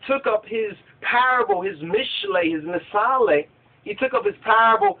 and he took up his parable, his mishle, his misale. He took up his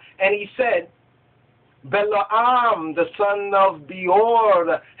parable, and he said, Balaam, the son of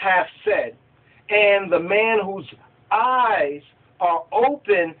Beor, hath said, and the man whose eyes are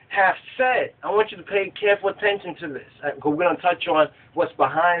open hath said. I want you to pay careful attention to this, because we're going to touch on what's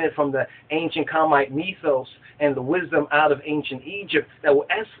behind it from the ancient Kamite mythos and the wisdom out of ancient Egypt that will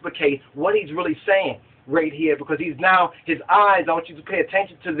explicate what he's really saying right here, because he's now, his eyes, I want you to pay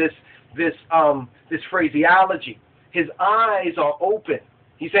attention to this phraseology. His eyes are open.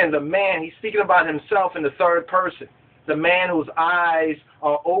 He's saying the man, he's speaking about himself in the third person. The man whose eyes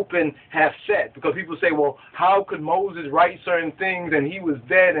are open hath said. Because people say, well, how could Moses write certain things and he was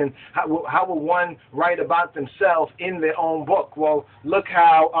dead, and how would one write about themselves in their own book? Well, look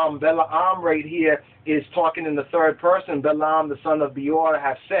how Balaam right here is talking in the third person. Balaam, the son of Beor,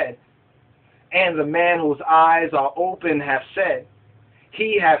 hath said, and the man whose eyes are open hath said,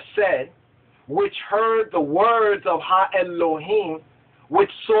 he hath said, which heard the words of Ha-Elohim,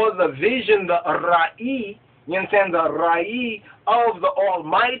 which saw the vision, the Ra'i, you understand, the Ra'i of the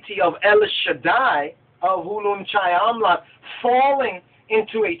Almighty, of El Shaddai, of Hulun Chai Amlat, falling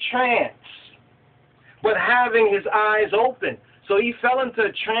into a trance, but having his eyes open. So he fell into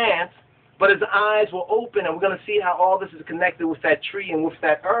a trance, but his eyes were open, and we're going to see how all this is connected with that tree and with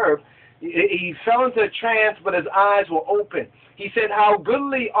that herb. He fell into a trance, but his eyes were open. He said, how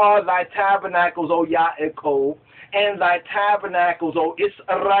goodly are thy tabernacles, O Yaakov, and thy tabernacles, O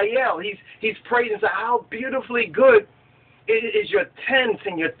Israel. He's praising, so how beautifully good is your tents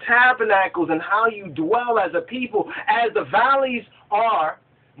and your tabernacles, and how you dwell as a people. As the valleys are,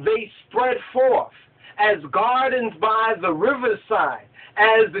 they spread forth, as gardens by the riverside,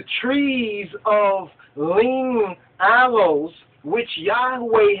 as the trees of lean aloes, which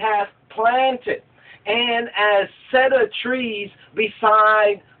Yahweh hath planted, and as cedar trees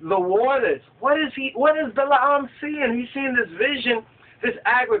beside the waters. What is Balaam seeing? He's seeing this vision, this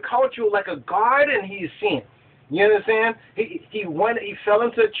agricultural, like a garden he's seeing. You understand? He fell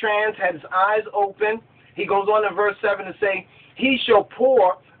into a trance, had his eyes open. He goes on in verse 7 to say, he shall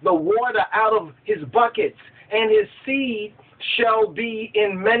pour the water out of his buckets, and his seed shall be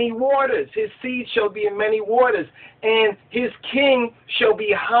in many waters. His seed shall be in many waters, and his king shall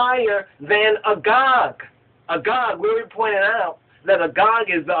be higher than Agag. Agag, we already pointed out that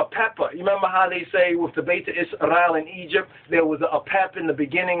Agag is the Apepa. You remember how they say with the Beta Israel in Egypt, there was a Apep in the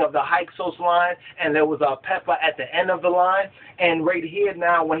beginning of the Hyksos line, and there was a Apepa at the end of the line. And right here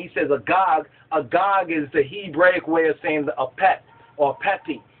now, when he says Agag, Agag is the Hebraic way of saying the Apep, or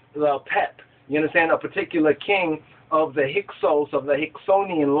Pepi, the Apep. You understand? A particular king of the Hyksos, of the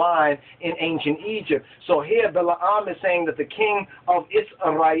Hyksonian line in ancient Egypt. So here Balaam is saying that the king of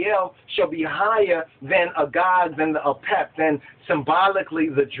Israel shall be higher than Agag, than the Apep, than symbolically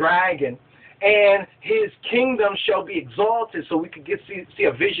the dragon, and his kingdom shall be exalted. So we could see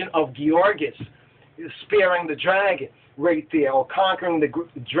a vision of Georgis spearing the dragon right there, or conquering the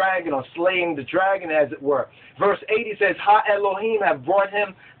dragon, or slaying the dragon, as it were. Verse 80 says, Ha-Elohim have brought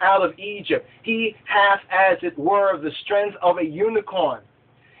him out of Egypt. He hath, as it were, the strength of a unicorn.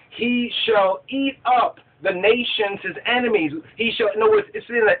 He shall eat up the nations, his enemies. He shall, in other words, it's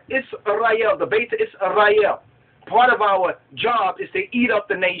in the Israel, the Beta Israel. Part of our job is to eat up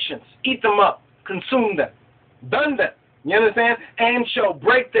the nations, eat them up, consume them, burn them. You understand? And shall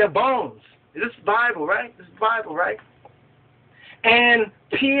break their bones. This is Bible, right? This is Bible, right? And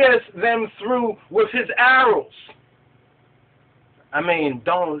pierce them through with his arrows. I mean,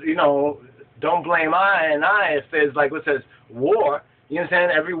 don't blame eye and eye if there's, like what says, war. You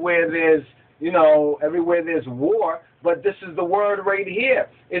understand? Everywhere there's war, but this is the word right here.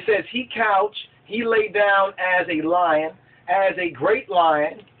 It says, he he lay down as a lion, as a great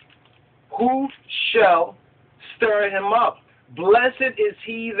lion. Who shall stir him up? Blessed is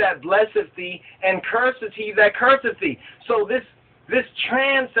he that blesseth thee, and cursed is he that curseth thee. So this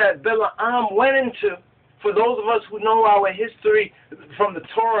trance that Balaam went into, for those of us who know our history from the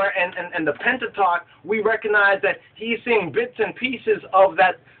Torah and the Pentateuch, we recognize that he's seeing bits and pieces of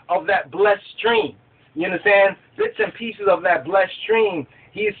that blessed stream. You understand? Bits and pieces of that blessed stream.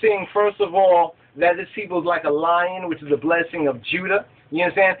 He's seeing, first of all, that this people is like a lion, which is the blessing of Judah. You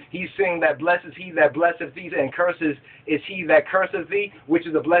understand? He's saying that blessed is he that blesseth thee, and curses is he that curseth thee, which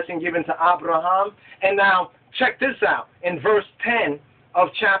is a blessing given to Abraham. And now, check this out. In verse 10 of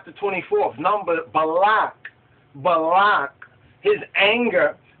chapter 24, Balak, his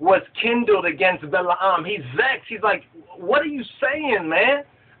anger was kindled against Balaam. He's vexed. He's like, what are you saying, man?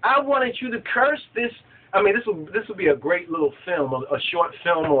 I wanted you to curse this. I mean, this will be a great little film, a short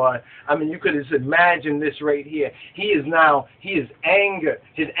film, or, I mean, you could just imagine this right here. He is angered.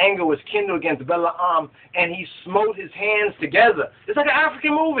 His anger was kindled against Balaam, and he smote his hands together. It's like an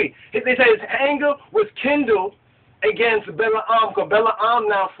African movie. They say his anger was kindled against Balaam, because Balaam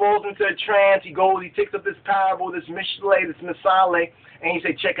now falls into a trance. He goes, he takes up this parable, this mishle, this misale, and he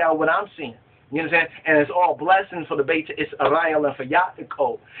say, check out what I'm seeing. You understand? And it's all blessings for the Beit Israel and for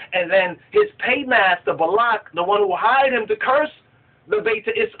Yaakov. And then his paymaster, Balak, the one who hired him to curse the Beit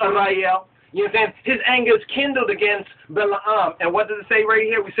Israel, you understand? His anger is kindled against Balaam. And what does it say right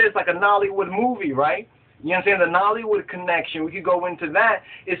here? We say it's like a Nollywood movie, right? You understand? The Nollywood connection. We could go into that.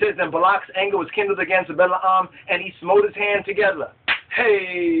 It says, and Balak's anger was kindled against Balaam, and he smote his hand together.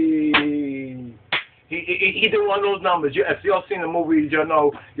 Hey! He did one of those numbers. If you've seen the movie, you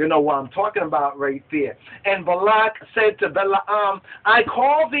know what I'm talking about right there. And Balak said to Balaam, I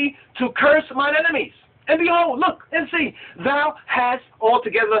call thee to curse mine enemies. And behold, look and see, thou hast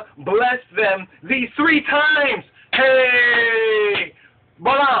altogether blessed them these 3 times. Hey,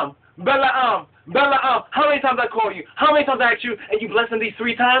 Balaam, how many times I call you? How many times I ask you, and you bless them these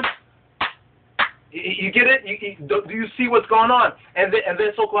 3 times? You get it? Do you see what's going on? And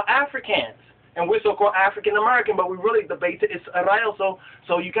they're so-called Africans. And we're so-called African-American, but we really debate it's Israel,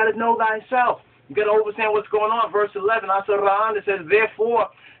 so you got to know thyself. You got to understand what's going on. Verse 11, Asara'an, it says, therefore,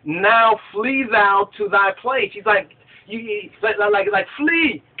 now flee thou to thy place. He's like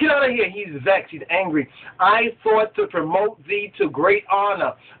flee, get out of here. He's vexed, he's angry. I thought to promote thee to great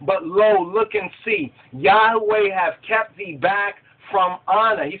honor, but lo, look and see, Yahweh have kept thee back from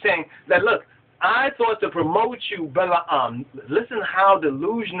honor. He's saying that, look, I thought to promote you, Balaam. Listen how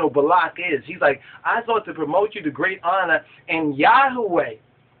delusional Balak is. He's like, I thought to promote you to great honor, and Yahweh,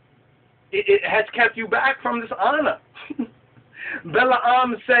 it has kept you back from this honor.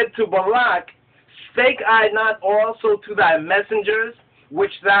 Balaam said to Balak, spake I not also to thy messengers,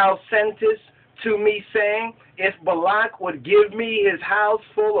 which thou sentest to me, saying, if Balak would give me his house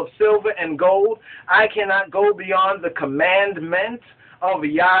full of silver and gold, I cannot go beyond the commandment of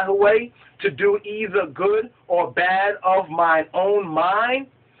Yahweh to do either good or bad of mine own mind.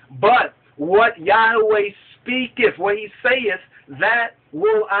 But what Yahweh speaketh, what he saith, that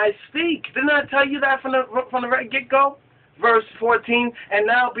will I speak. Didn't I tell you that from the very get-go? Verse 14, and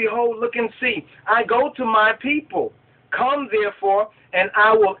now behold, look and see, I go to my people. Come therefore, and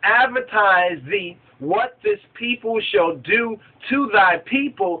I will advertise thee what this people shall do to thy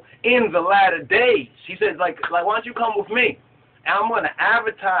people in the latter days. He says, like why don't you come with me? And I'm going to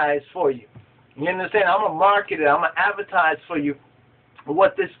advertise for you. You understand? I'm going to market it. I'm going to advertise for you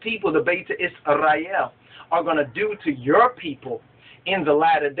what this people, the Beit Israel, are going to do to your people in the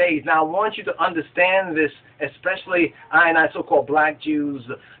latter days. Now, I want you to understand this, especially I so-called black Jews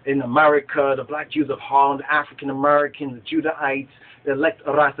in America, the black Jews of Holland, African Americans, the Judaites, the elect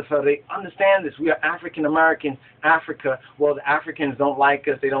RASTAFARI. Understand this. We are African American, Africa. Well, the Africans don't like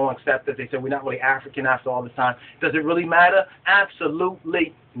us. They don't accept us. They say we're not really African after all this time. Does it really matter?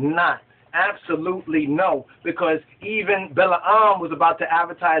 Absolutely not. Absolutely no. Because even Balaam was about to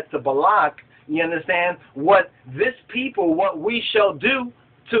advertise to Balak, you understand, what this people, what we shall do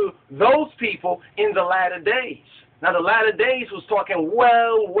to those people in the latter days. Now, the latter days was talking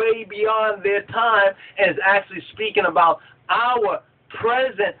well, way beyond their time, and is actually speaking about our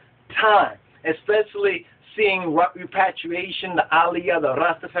present time, especially seeing repatriation, the Aliyah, the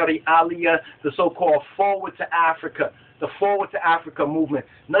Rastafari Aliyah, the so-called Forward to Africa, the Forward to Africa movement.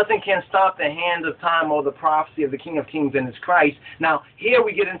 Nothing can stop the hand of time or the prophecy of the King of Kings and his Christ. Now, here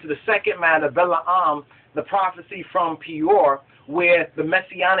we get into the second matter, Balaam, the prophecy from Peor, where the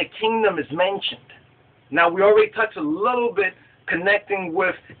Messianic kingdom is mentioned. Now, we already touched a little bit connecting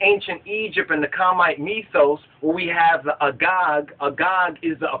with ancient Egypt and the Kamite mythos, where we have the Agag. Agag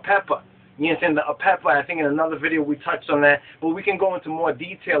is the Apepa. You understand? The pepper, I think in another video we touched on that, but we can go into more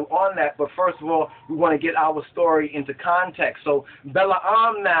detail on that. But first of all, we want to get our story into context. So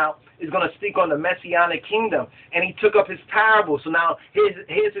Balaam now is going to speak on the Messianic kingdom, and he took up his parable. So now here's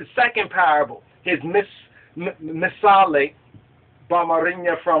his second parable, his Misale,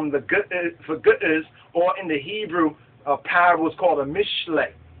 Bamarinya from the for Gu'ez, or in the Hebrew, a parable is called a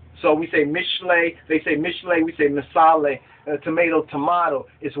Mishle. So we say Mishle, they say Mishle, we say Misale. Tomato,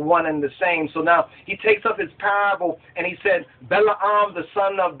 it's one and the same. So now he takes up his parable and he said, Balaam the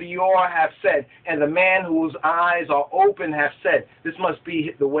son of Beor hath said, and the man whose eyes are open hath said. This must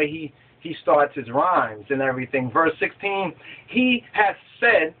be the way he starts his rhymes and everything. Verse 16, he hath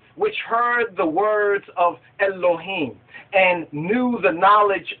said, which heard the words of Elohim, and knew the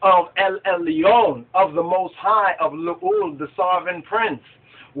knowledge of El Elyon, of the Most High, of Lu'ul, the sovereign prince,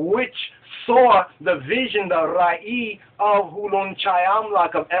 which saw the vision, the Ra'i of Hulun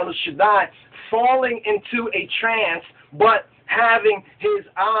Chayamlak, of El Shaddai, falling into a trance, but having his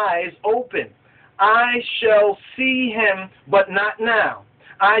eyes open. I shall see him, but not now.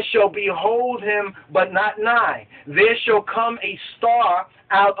 I shall behold him, but not nigh. There shall come a star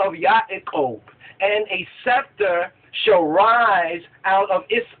out of Yaakov, and a scepter shall rise out of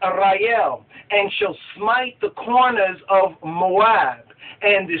Israel, and shall smite the corners of Moab,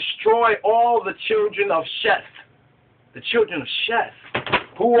 and destroy all the children of Sheth. The children of Sheth.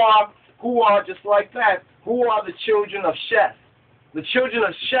 Who are just like that? Who are the children of Sheth? The children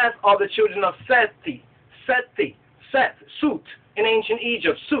of Sheth are the children of Seth, Sut, in ancient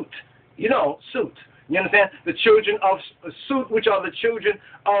Egypt, Sut. You know, Sut. You understand? The children of Sut, which are the children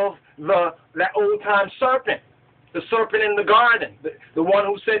of that old-time serpent. The serpent in the garden. The one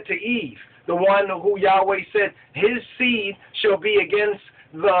who said to Eve, the one who Yahweh said, his seed shall be against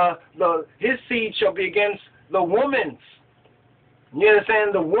the woman's. You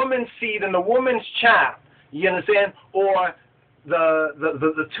understand? The woman's seed and the woman's child. You understand? Or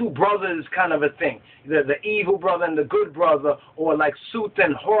the two brothers kind of a thing. The evil brother and the good brother, or like Sut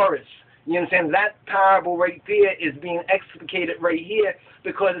and Horus. You understand? That parable right there is being explicated right here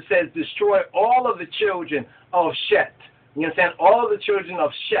because it says, destroy all of the children of Sheth. You understand? All of the children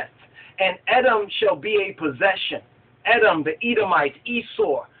of Sheth. And Edom shall be a possession. Edom, the Edomites,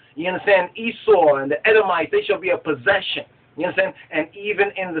 Esau. You understand? Esau and the Edomites, they shall be a possession. You understand? And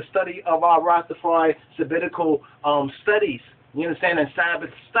even in the study of our Rastafari Sabbatical studies, you understand, and Sabbath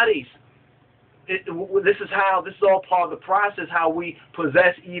studies, this is all part of the process, how we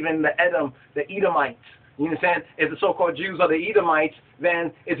possess even the Edomites. You understand? If the so-called Jews are the Edomites,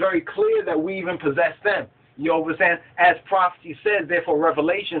 then it's very clear that we even possess them. You understand? As prophecy says, therefore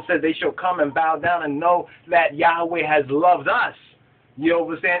Revelation says, they shall come and bow down and know that Yahweh has loved us. You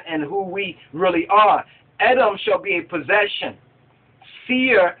understand? And who we really are. Edom shall be a possession.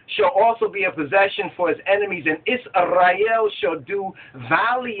 Seir shall also be a possession for his enemies, and Israel shall do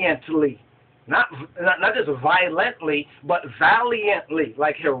valiantly. Not just violently, but valiantly,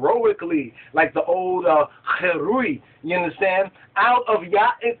 like heroically, like the old Cherui, you understand? Out of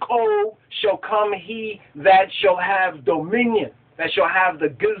Yaakov shall come he that shall have dominion, that shall have the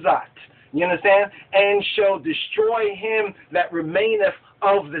Gizat, you understand? And shall destroy him that remaineth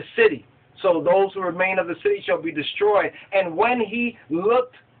of the city. So those who remain of the city shall be destroyed. And when he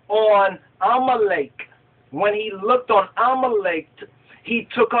looked on Amalek, he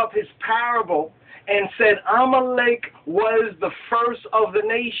took up his parable and said, Amalek was the first of the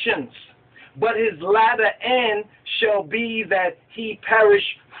nations, but his latter end shall be that he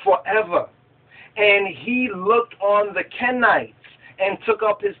perish forever. And he looked on the Kenites and took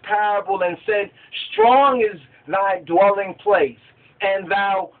up his parable and said, strong is thy dwelling place, and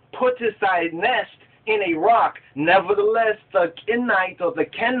thou puttest thy nest in a rock. Nevertheless, the Kenite or the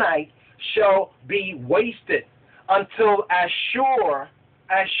Kenite shall be wasted until Ashur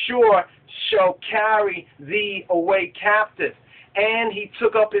shall carry thee away captive. And he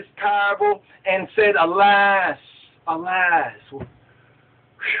took up his parable and said, alas, alas,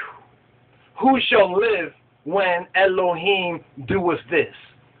 who shall live when Elohim doeth this?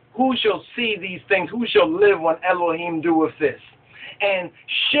 Who shall see these things? Who shall live when Elohim doeth this? And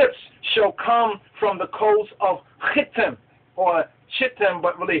ships shall come from the coast of Chittim, or Chittim,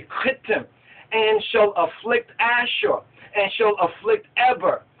 but really Chittim, and shall afflict Ashur, and shall afflict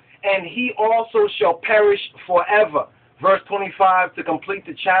Eber, and he also shall perish forever. Verse 25 to complete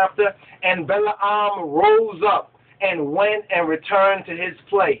the chapter. And Balaam rose up and went and returned to his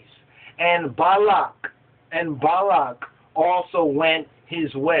place. And Balak also went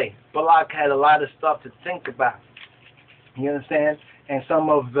his way. Balak had a lot of stuff to think about. You understand? And some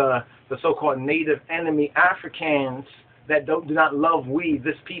of the so-called native enemy Africans, that do not love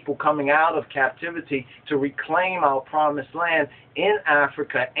this people coming out of captivity to reclaim our promised land in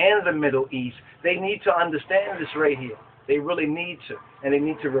Africa and the Middle East, they need to understand this right here. They really need to, and they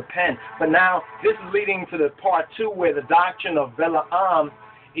need to repent. But now, this is leading to the part 2 where the doctrine of Balaam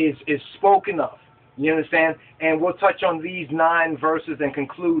is spoken of. You understand? And we'll touch on these 9 verses and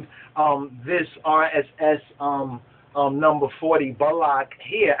conclude this RSS number 40, Balak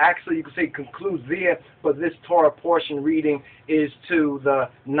here. Actually, you could say concludes there, but this Torah portion reading is to the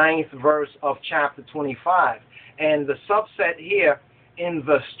 9th verse of chapter 25. And the subset here in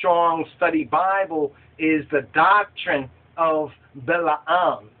the Strong Study Bible is the doctrine of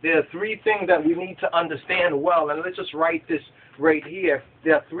Balaam. There are 3 things that we need to understand well, and let's just write this right here.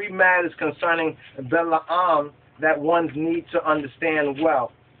 There are 3 matters concerning Balaam that one needs to understand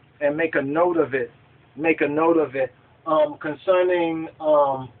well, and make a note of it. Make a note of it. Concerning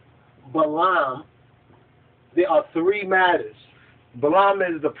Balaam, there are 3 matters. Balaam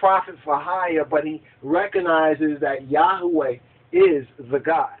is the prophet for hire, but he recognizes that Yahweh is the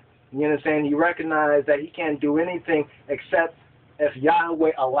God. You understand? He recognizes that he can't do anything except if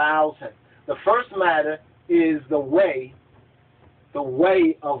Yahweh allows him. The first matter is the way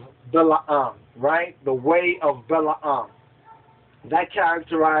of Balaam, right? The way of Balaam. That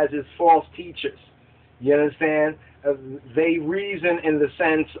characterizes false teachers. You understand? They reason in the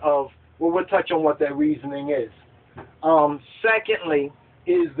sense of, well, we'll touch on what their reasoning is. Secondly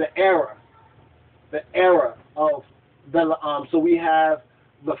is the error of Balaam. So we have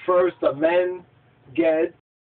the first, the men, Ged,